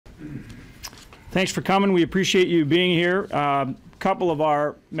Thanks for coming. We appreciate you being here. A couple of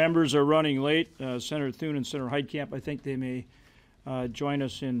our members are running late, Senator Thune and Senator Heitkamp. I think they may join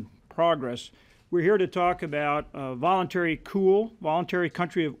us in progress. We're here to talk about Voluntary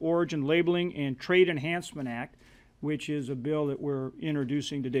Country of Origin Labeling and Trade Enhancement Act, which is a bill that we're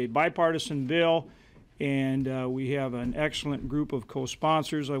introducing today. Bipartisan bill, and we have an excellent group of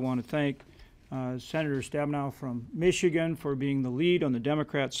co-sponsors. I want to thank Senator Stabenow from Michigan for being the lead on the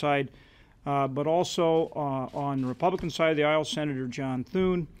Democrat side, but also on the Republican side of the aisle, Senator John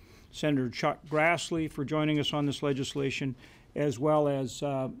Thune, Senator Chuck Grassley for joining us on this legislation, as well as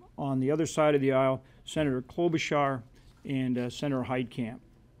on the other side of the aisle, Senator Klobuchar and Senator Heitkamp.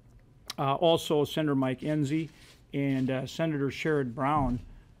 Also, Senator Mike Enzi and Senator Sherrod Brown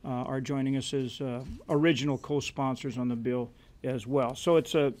are joining us as original co-sponsors on the bill as well. So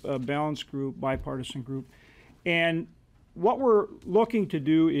it's a balanced group, bipartisan group. And what we're looking to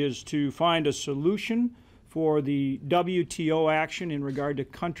do is to find a solution for the WTO action in regard to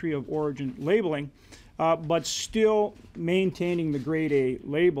country of origin labeling, but still maintaining the grade A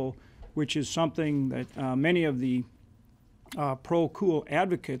label, which is something that many of the pro-cool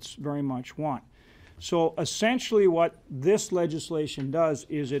advocates very much want. So essentially what this legislation does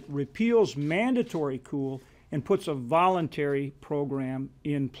is it repeals mandatory cool and puts a voluntary program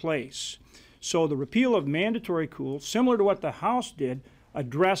in place. So the repeal of mandatory cool, similar to what the House did,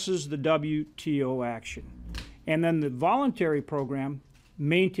 addresses the WTO action. And then the voluntary program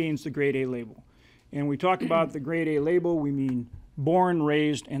maintains the grade A label. And we talk about the grade A label, we mean born,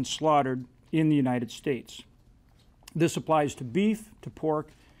 raised, and slaughtered in the United States. This applies to beef, to pork,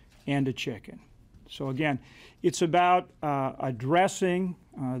 and to chicken. So again, it's about addressing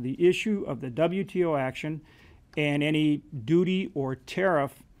the issue of the WTO action and any duty or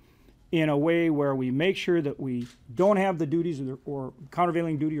tariff in a way where we make sure that we don't have the duties or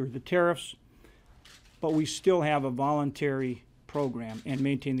countervailing duty or the tariffs, but we still have a voluntary program and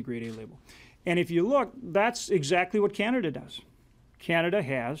maintain the grade A label. And if you look, that's exactly what Canada does. Canada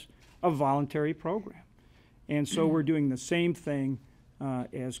has a voluntary program. And so we're doing the same thing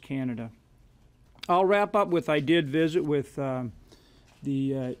as Canada. I'll wrap up with, I did visit with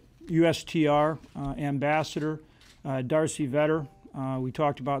the USTR ambassador, Darcy Vetter. We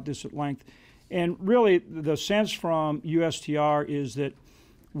talked about this at length. And really, the sense from USTR is that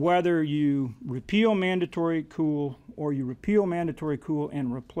whether you repeal mandatory cool or you repeal mandatory cool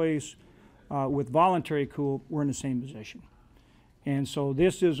and replace with voluntary cool, we're in the same position. And so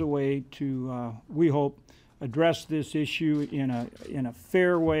this is a way to, we hope, address this issue in a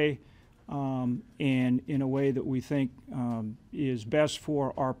fair way, and in a way that we think is best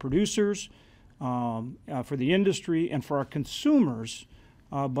for our producers, for the industry, and for our consumers,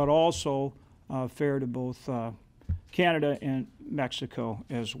 but also fair to both Canada and Mexico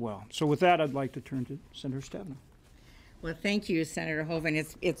as well. So with that, I'd like to turn to Senator Stabenow. Well, thank you, Senator Hoeven.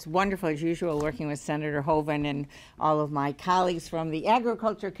 It's wonderful, as usual, working with Senator Hoeven and all of my colleagues from the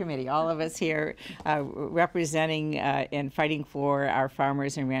Agriculture Committee, all of us here representing and fighting for our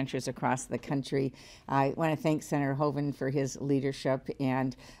farmers and ranchers across the country. I want to thank Senator Hoeven for his leadership,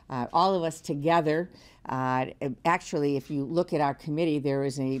 and all of us together. Actually, if you look at our committee, there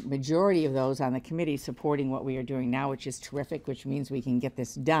is a majority of those on the committee supporting what we are doing now, which is terrific, which means we can get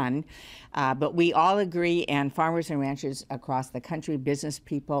this done. But we all agree, and farmers and ranchers across the country, business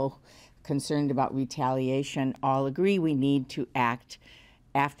people concerned about retaliation, all agree we need to act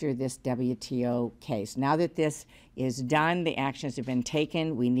after this WTO case. Now that this is done, the actions have been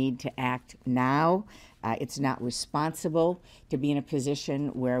taken, we need to act now. It's not responsible to be in a position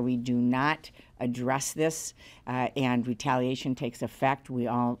where we do not address this and retaliation takes effect. We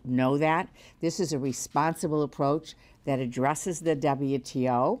all know that. This is a responsible approach that addresses the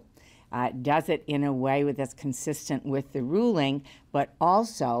WTO, does it in a way that's consistent with the ruling, but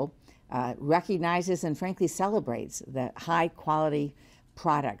also recognizes and frankly celebrates the high quality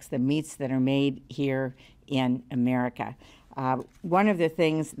products, the meats that are made here in America. One of the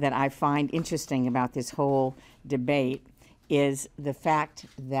things that I find interesting about this whole debate is the fact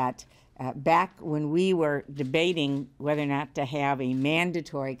that back when we were debating whether or not to have a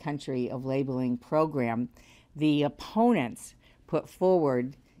mandatory country of labeling program, the opponents put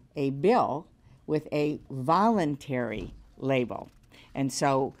forward a bill with a voluntary label. And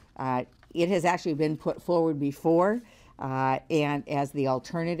so it has actually been put forward before and as the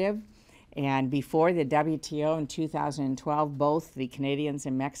alternative. And before the WTO in 2012, both the Canadians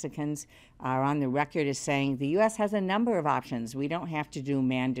and Mexicans are on the record as saying the U.S. has a number of options. We don't have to do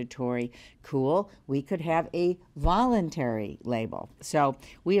mandatory cool. We could have a voluntary label. So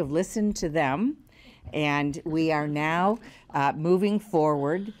we have listened to them, and we are now moving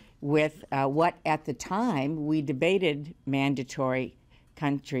forward with what at the time we debated mandatory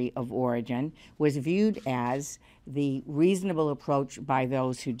country of origin was viewed as the reasonable approach by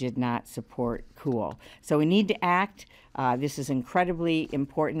those who did not support cool. So we need to act. This is incredibly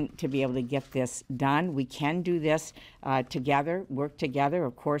important to be able to get this done. We can do this together, work together.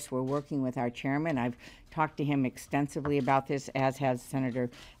 Of course, we're working with our chairman. I've talked to him extensively about this, as has Senator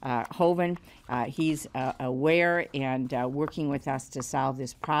Hoeven. He's aware and working with us to solve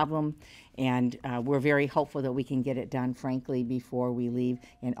this problem. And we're very hopeful that we can get it done, frankly, before we leave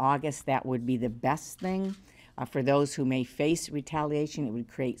in August. That would be the best thing. For those who may face retaliation, it would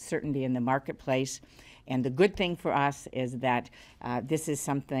create certainty in the marketplace. And the good thing for us is that this is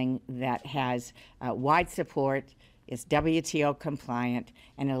something that has wide support, is WTO compliant,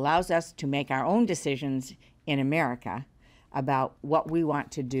 and it allows us to make our own decisions in America about what we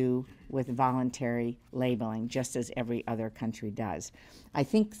want to do with voluntary labeling, just as every other country does. I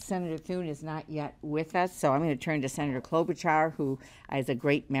think Senator Thune is not yet with us, so I'm going to turn to Senator Klobuchar, who is a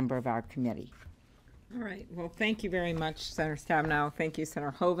great member of our committee. All right. Well, thank you very much, Senator Stabenow. Thank you,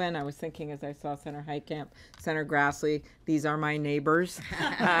 Senator Hoeven. I was thinking as I saw Senator Heitkamp, Senator Grassley, these are my neighbors.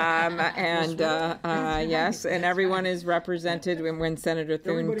 Yes, and everyone is represented when Senator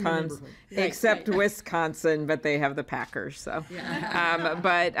Thune comes, except Wisconsin, but they have the Packers. So,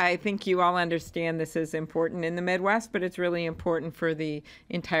 but I think you all understand this is important in the Midwest, but it's really important for the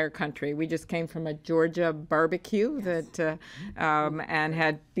entire country. We just came from a Georgia barbecue that and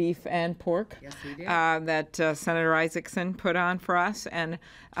had beef and pork. Yes, we did. That Senator Isaacson put on for us. And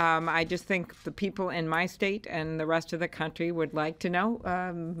I just think the people in my state and the rest of the country would like to know,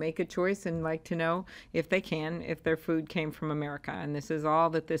 make a choice and like to know if they can, if their food came from America. And this is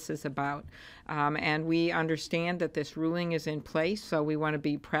all that this is about. And we understand that this ruling is in place, so we want to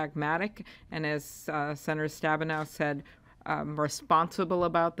be pragmatic. And as Senator Stabenow said, responsible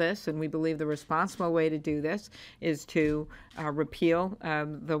about this, and we believe the responsible way to do this is to repeal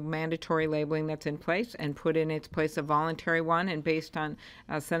the mandatory labeling that's in place and put in its place a voluntary one. And based on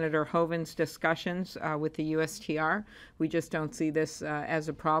Senator Hoeven's discussions with the USTR, we just don't see this as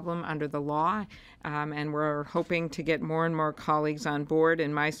a problem under the law. And we're hoping to get more and more colleagues on board.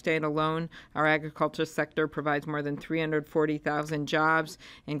 In my state alone, our agriculture sector provides more than 340,000 jobs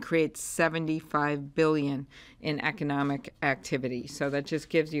and creates $75 billion in economic activity. So that just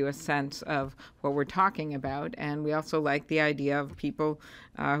gives you a sense of what we're talking about. And we also like the idea of people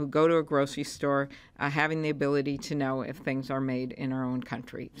who go to a grocery store having the ability to know if things are made in our own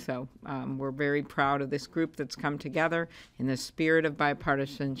country. So we're very proud of this group that's come together in the spirit of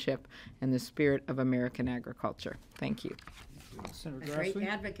bipartisanship and the spirit of American agriculture. Thank you. Senator A great Grassley?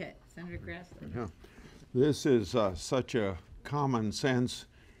 advocate, Senator Grassley. Yeah. This is such a common sense,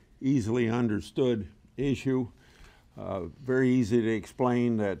 easily understood issue. Very easy to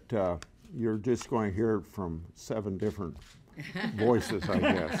explain that you're just going to hear it from 7 different voices, I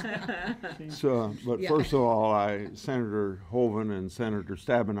guess. So, but first of all, Senator Hoeven and Senator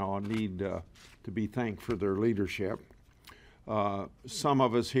Stabenow need to be thanked for their leadership. Some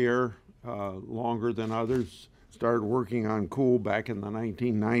of us here, longer than others, started working on Cool back in the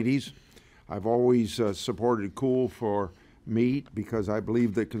 1990s. I've always supported Cool for meat because I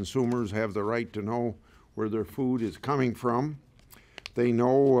believe that consumers have the right to know where their food is coming from. They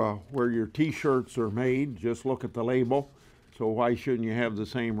know where your t-shirts are made. Just look at the label. So why shouldn't you have the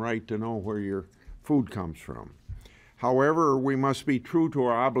same right to know where your food comes from? However, we must be true to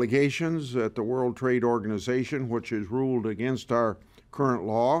our obligations at the World Trade Organization, which has ruled against our current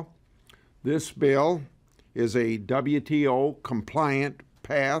law. This bill is a WTO compliant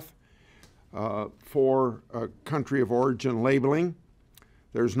path for country of origin labeling.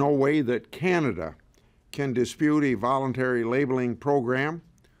 There's no way that Canada can dispute a voluntary labeling program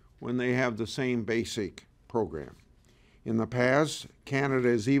when they have the same basic program. In the past, Canada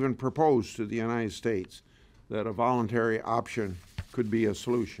has even proposed to the United States that a voluntary option could be a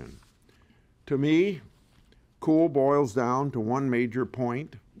solution. To me, Cool boils down to one major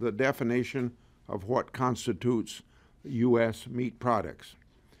point: the definition of what constitutes U.S. meat products.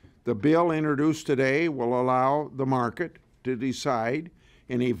 The bill introduced today will allow the market to decide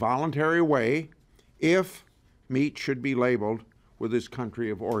in a voluntary way if meat should be labeled with its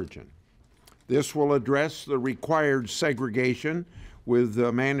country of origin. This will address the required segregation with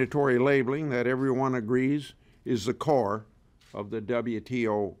mandatory labeling that everyone agrees is the core of the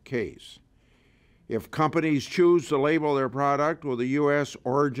WTO case. If companies choose to label their product with a U.S.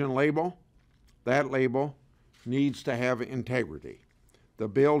 origin label, that label needs to have integrity. The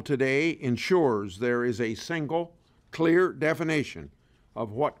bill today ensures there is a single, clear definition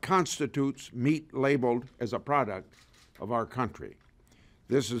of what constitutes meat labeled as a product of our country.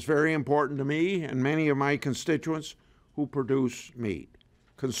 This is very important to me and many of my constituents who produce meat.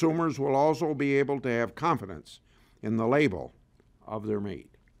 Consumers will also be able to have confidence in the label of their meat.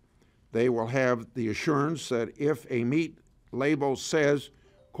 They will have the assurance that if a meat label says,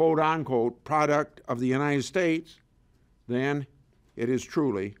 quote unquote, product of the United States, then it is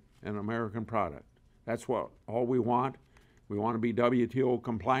truly an American product. That's what all we want. We want to be WTO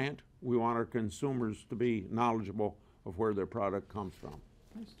compliant. We want our consumers to be knowledgeable of where their product comes from.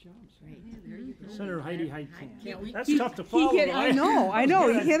 Nice job, Senator Heidi Heitkamp. That's He- tough to he follow. hit- though. I know,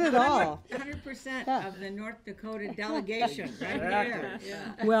 he hit it all. 100% of the North Dakota delegation, right there.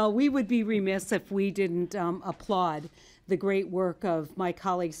 Yeah. Well, we would be remiss if we didn't applaud the great work of my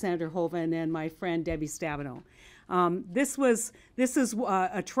colleague Senator Hoeven and my friend Debbie Stabenow. This is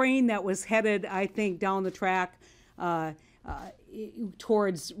a train that was headed, I think, down the track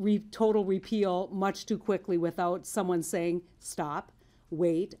towards total repeal much too quickly without someone saying, stop,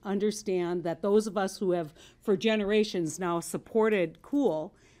 wait, understand that those of us who have for generations now supported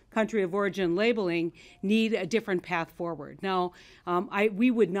COOL, country of origin labeling, need a different path forward. Now, we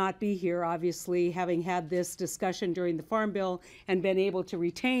would not be here, obviously, having had this discussion during the Farm Bill and been able to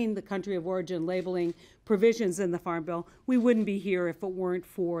retain the country of origin labeling provisions in the Farm Bill. We wouldn't be here if it weren't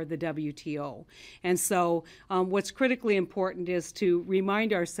for the WTO. And so what's critically important is to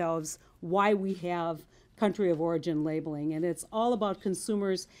remind ourselves why we have country of origin labeling. And it's all about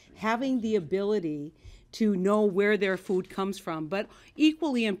consumers having the ability to know where their food comes from. But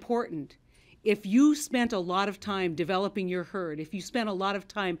equally important, if you spent a lot of time developing your herd, if you spent a lot of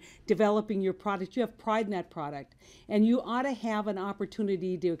time developing your product, you have pride in that product, and you ought to have an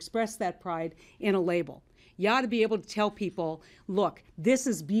opportunity to express that pride in a label. You ought to be able to tell people, look, this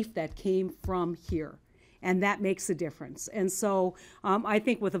is beef that came from here. And that makes a difference. And so I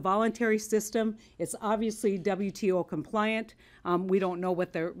think with a voluntary system, it's obviously WTO compliant. We don't know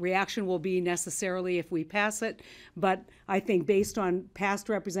what the reaction will be necessarily if we pass it, but I think based on past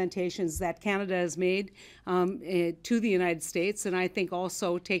representations that Canada has made to the United States, and I think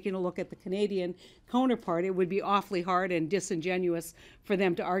also taking a look at the Canadian counterpart, it would be awfully hard and disingenuous for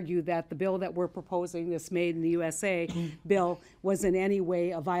them to argue that the bill that we're proposing, this Made in the USA bill, was in any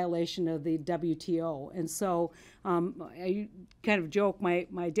way a violation of the WTO. And so I kind of joke,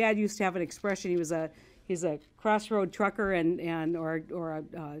 my dad used to have an expression, he's a crossroad trucker or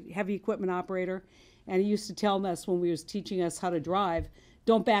a heavy equipment operator, and he used to tell us when he was teaching us how to drive,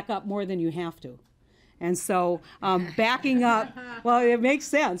 don't back up more than you have to. And so backing up, well, it makes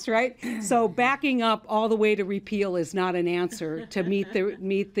sense, right? So backing up all the way to repeal is not an answer to meet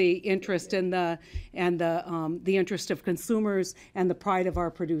the interest and the interest of consumers and the pride of our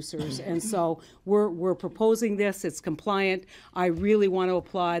producers. And so we're proposing this. It's compliant. I really want to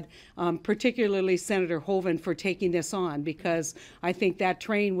applaud, particularly Senator Hoeven, for taking this on, because I think that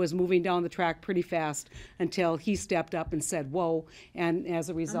train was moving down the track pretty fast until he stepped up and said, "Whoa!" And as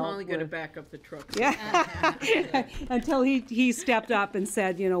a result, I'm only going to back up the truck. yeah. Until he stepped up and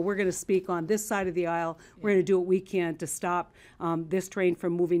said, you know, we're going to speak on this side of the aisle. We're going to do what we can to stop this train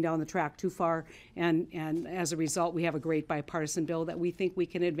from moving down the track too far. And as a result, we have a great bipartisan bill that we think we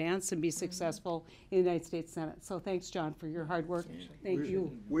can advance and be successful in the United States Senate. So thanks, John, for your hard work. Thank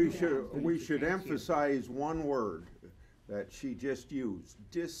you. We should emphasize one word that she just used,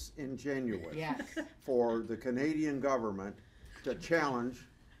 disingenuous, Yes. for the Canadian government to challenge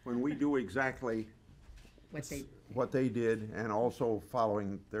when we do exactly what they did and also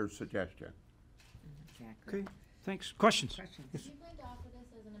following their suggestion. Exactly. Okay, thanks. Questions? Do you plan to offer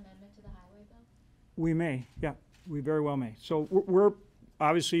this as an amendment to the highway bill? We may, yeah, we very well may. So we're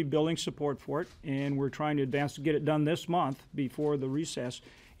obviously building support for it, and we're trying to advance to get it done this month before the recess.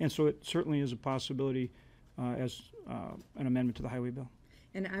 And so it certainly is a possibility as an amendment to the highway bill.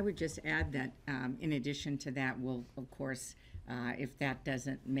 And I would just add that in addition to that, we'll, of course, if that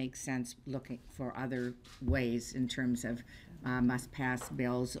doesn't make sense, looking for other ways in terms of must-pass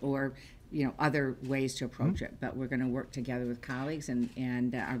bills or, you know, other ways to approach it. But we're going to work together with colleagues,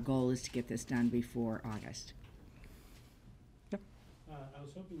 and our goal is to get this done before August. I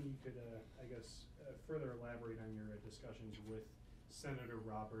was hoping you could, further elaborate on your discussions with Senator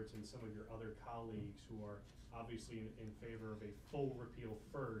Roberts and some of your other colleagues who are obviously in favor of a full repeal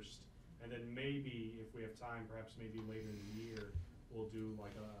first, and then maybe, if we have time, perhaps maybe later in the year, we'll do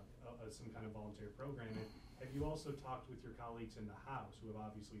like some kind of voluntary program. And have you also talked with your colleagues in the House who have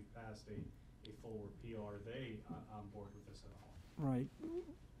obviously passed a full repeal? Are they on board with this at all? Right.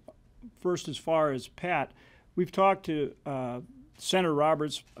 First, as far as Pat, we've talked to Senator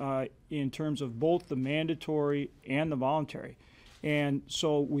Roberts in terms of both the mandatory and the voluntary. And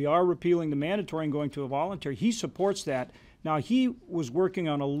so we are repealing the mandatory and going to a voluntary. He supports that. Now, he was working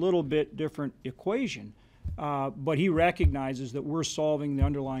on a little bit different equation, but he recognizes that we're solving the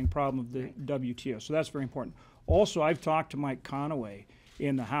underlying problem of the WTO, so that's very important. Also, I've talked to Mike Conaway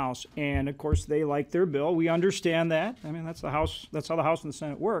in the House, and of course they like their bill. We understand that. I mean, that's how the House and the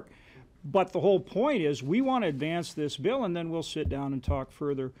Senate work. But the whole point is we want to advance this bill, and then we'll sit down and talk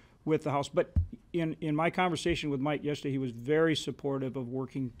further with the House. But in my conversation with Mike yesterday, he was very supportive of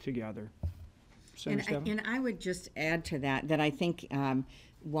working together. And I would just add to that I think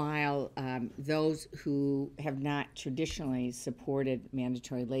while those who have not traditionally supported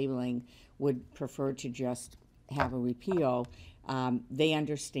mandatory labeling would prefer to just have a repeal, they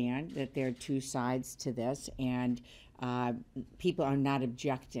understand that there are two sides to this, and people are not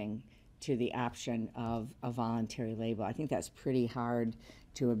objecting to the option of a voluntary label. I think that's pretty hard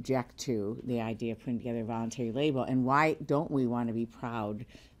to object to, the idea of putting together a voluntary label. And why don't we want to be proud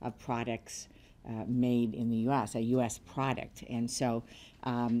of products made in the U.S., a U.S. product? And so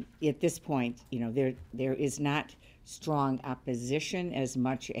at this point, there is not strong opposition as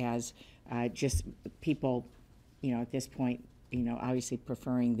much as just people, at this point, obviously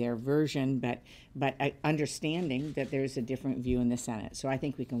preferring their version, but understanding that there's a different view in the Senate. So I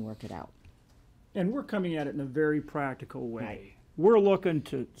think we can work it out. And we're coming at it in a very practical way. Right. We're looking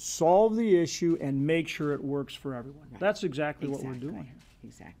to solve the issue and make sure it works for everyone. Right. That's exactly what we're doing here.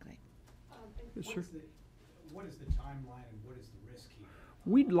 Exactly. Yes, sir. What is the timeline and what is the risk here?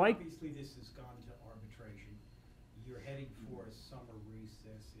 We'd like, Obviously, this has gone to arbitration. You're heading for a summer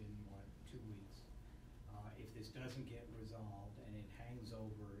recess in, 2 weeks. If this doesn't get resolved and it hangs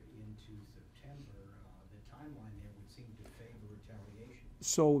over into September, the timeline there would seem to favor retaliation.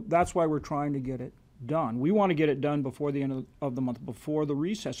 so that's why we're trying to get it done. We want to get it done before the end of the month, before the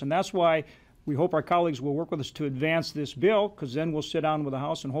recess. And that's why we hope our colleagues will work with us to advance this bill, because then we'll sit down with the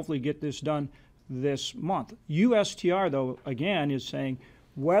House and hopefully get this done this month. USTR, though, again, is saying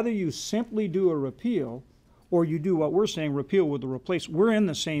whether you simply do a repeal or you do what we're saying, repeal with the replace, we're in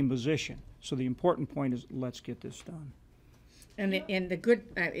the same position. So the important point is let's get this done. And the good,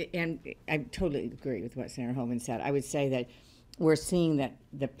 and I totally agree with what Senator Hovind said. I would say that we're seeing that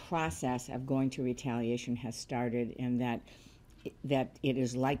the process of going to retaliation has started, and that it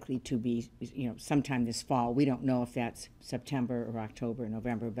is likely to be, sometime this fall. We don't know if that's September or October or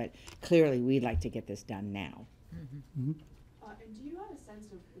November, but clearly we'd like to get this done now. And do you have a sense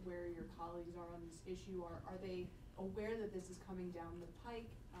of where your colleagues are on this issue? Are they aware that this is coming down the pike?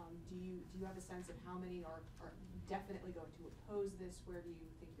 Do you have a sense of how many are definitely going to oppose this? Where do you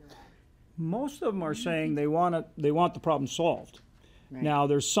think you're at? Most of them are saying they want the problem solved. Right. Now,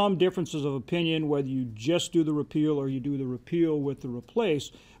 there's some differences of opinion whether you just do the repeal or you do the repeal with the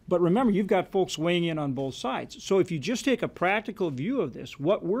replace. But remember, you've got folks weighing in on both sides. So if you just take a practical view of this,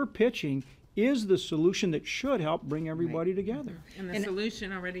 what we're pitching is the solution that should help bring everybody together. And the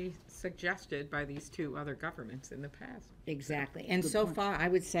solution already suggested by these two other governments in the past. Exactly. And so far, I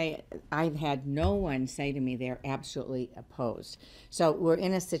would say I've had no one say to me they're absolutely opposed. So we're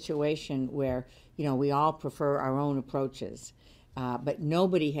in a situation where, we all prefer our own approaches, but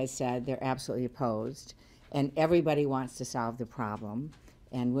nobody has said they're absolutely opposed, and everybody wants to solve the problem.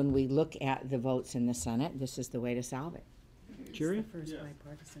 And when we look at the votes in the Senate, this is the way to solve it. Jerry? First Yes.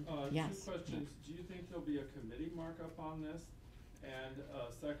 bipartisan. Yes. Two questions. Do you think there'll be a committee markup on this? And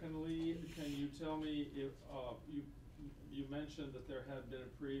secondly, can you tell me if you mentioned that there had been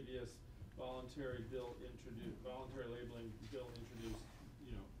a previous voluntary labeling bill introduced,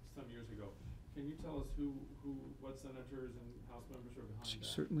 some years ago. Can you tell us what senators and House members are behind that?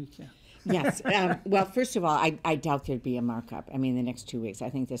 Certainly can. Yes. Well, first of all, I doubt there'd be a markup. I mean, the next 2 weeks. I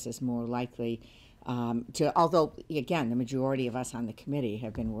think this is more likely although, again, the majority of us on the committee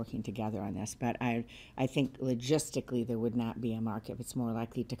have been working together on this, but I think logistically there would not be a markup. It's more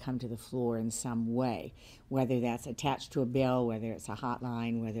likely to come to the floor in some way, whether that's attached to a bill, whether it's a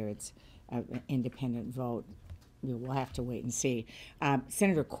hotline, whether it's an independent vote. We'll have to wait and see.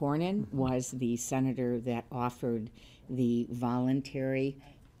 Senator Cornyn was the senator that offered the voluntary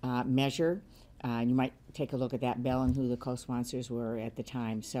measure. And you might take a look at that bill and who the co-sponsors were at the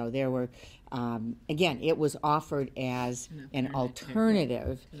time. So there were, again, it was offered as an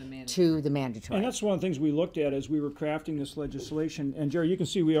alternative to the mandatory. And that's one of the things we looked at as we were crafting this legislation. And Jerry, you can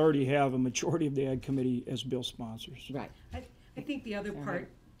see we already have a majority of the Ag Committee as bill sponsors. Right. I think the other part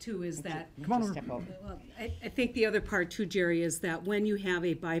too is that, Come on over. Step over. well, I think the other part too, Jerry, is that when you have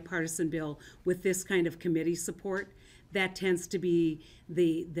a bipartisan bill with this kind of committee support, that tends to be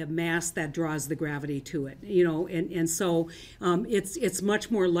the mass that draws the gravity to it, you know, and so it's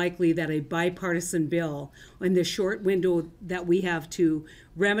much more likely that a bipartisan bill in the short window that we have to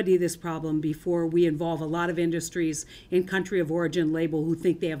remedy this problem before we involve a lot of industries in country of origin label who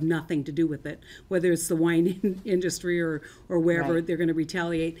think they have nothing to do with it, whether it's the wine industry or wherever Right. they're going to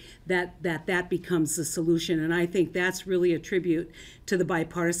retaliate, that becomes the solution. And I think that's really a tribute to the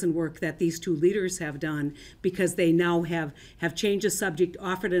bipartisan work that these two leaders have done, because they now have changed the subject,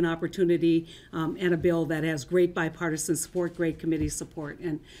 offered an opportunity, and a bill that has great bipartisan support, great committee support.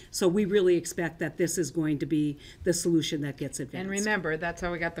 And so we really expect that this is going to be the solution that gets advanced. And remember, that's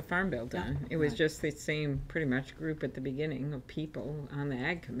how we got the Farm Bill done. It was just the same pretty much group at the beginning of people on the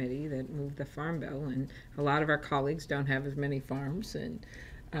Ag Committee that moved the Farm Bill, and a lot of our colleagues don't have as many farms, and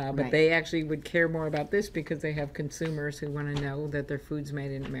but Right. they actually would care more about this because they have consumers who want to know that their food's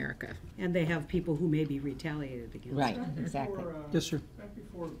made in America. And they have people who may be retaliated against. Right, Back exactly. before, Yes, sir. Back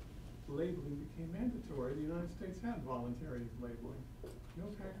before labeling became mandatory, the United States had voluntary labeling. No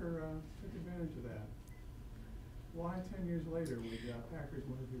packer took advantage of that. Why 10 years later would packers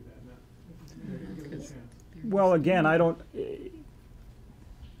want to do that now? Give it a chance. Well, again,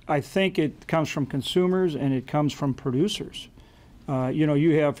 I think it comes from consumers and it comes from producers. You know,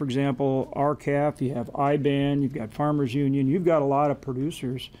 you have, for example, RCAF, you have IBAN, you've got Farmers Union, you've got a lot of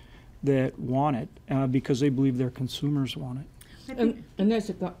producers that want it because they believe their consumers want it. And there's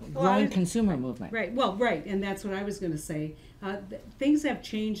a growing consumer movement. Right, well, right, and that's what I was going to say. Things have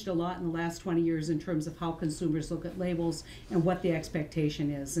changed a lot in the last 20 years in terms of how consumers look at labels and what the expectation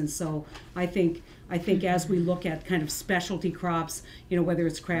is. And so I think as we look at kind of specialty crops, you know, whether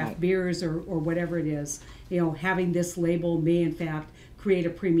it's craft Right. beers or whatever it is, you know, having this label may in fact create a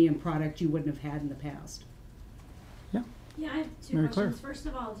premium product you wouldn't have had in the past. Yeah, I have two Mary questions. Claire. First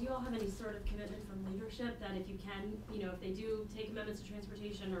of all, do you all have any sort of commitment from leadership that if you can, you know, if they do take amendments to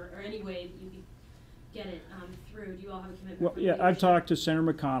transportation or any way that you could get it through, do you all have a commitment Well, from yeah, I've leadership? talked to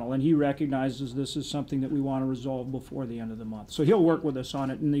Senator McConnell, and he recognizes this is something that we want to resolve before the end of the month. So he'll work with us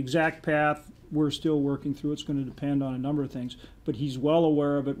on it. And the exact path, we're still working through. It's going to depend on a number of things. But he's well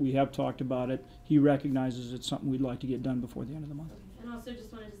aware of it. We have talked about it. He recognizes it's something we'd like to get done before the end of the month. Okay. And also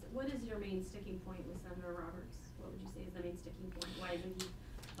just wanted to, what is your main sticking point with Senator Roberts? What would you say is the main sticking point? Why isn't he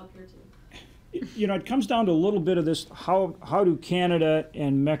up here too? You know, it comes down to a little bit of this, how do Canada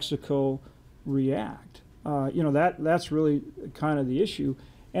and Mexico react? You know, that's really kind of the issue.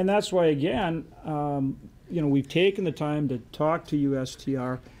 And that's why, again, you know, we've taken the time to talk to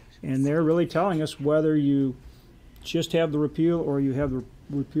USTR, and they're really telling us whether you just have the repeal or you have the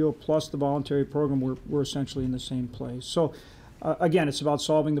repeal plus the voluntary program, we're essentially in the same place. So, again, it's about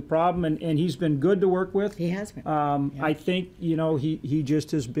solving the problem, and he's been good to work with. He has been. I think, you know, he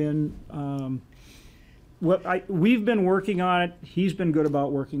just has been, we've been working on it. He's been good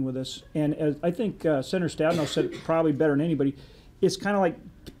about working with us. And as I think Senator Stabenow said it probably better than anybody, it's kind of like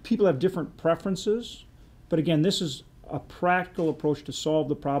people have different preferences. But again, this is a practical approach to solve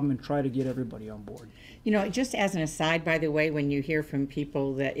the problem and try to get everybody on board. You know, just as an aside, by the way, when you hear from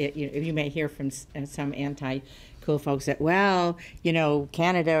people that, you may hear from some anti-cool folks that, well, you know,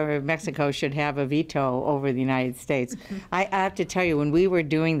 Canada or Mexico should have a veto over the United States. I have to tell you, when we were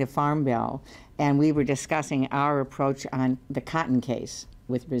doing the Farm Bill and we were discussing our approach on the cotton case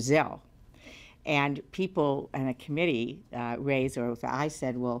with Brazil, and people in a committee raised, or I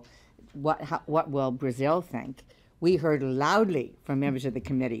said, well, what will Brazil think? We heard loudly from members of the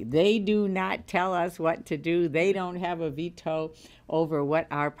committee. They do not tell us what to do. They don't have a veto over what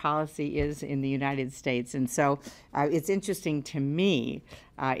our policy is in the United States. And so it's interesting to me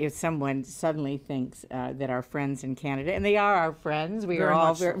if someone suddenly thinks that our friends in Canada, and they are our friends, we are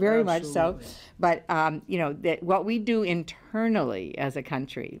all very much so, but you know, that what we do internally as a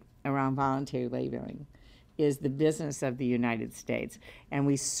country around voluntary labeling is the business of the United States, and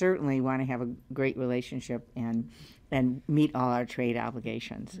we certainly want to have a great relationship and meet all our trade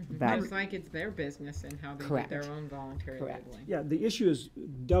obligations. But It's like it's their business and how they Correct. do their own voluntary Correct. labeling. Yeah, the issue is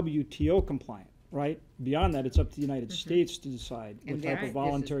WTO compliant, right? Beyond that, it's up to the United States to decide what And type this of is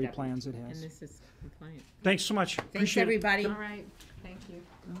voluntary W- plans it And has. this is compliant. Thanks so much. thanks, Appreciate it. everybody. All right, thank you.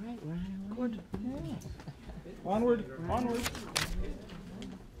 All right, we're on our way. Onward, onward.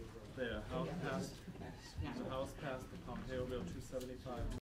 The House passed the Pompeo Bill 275.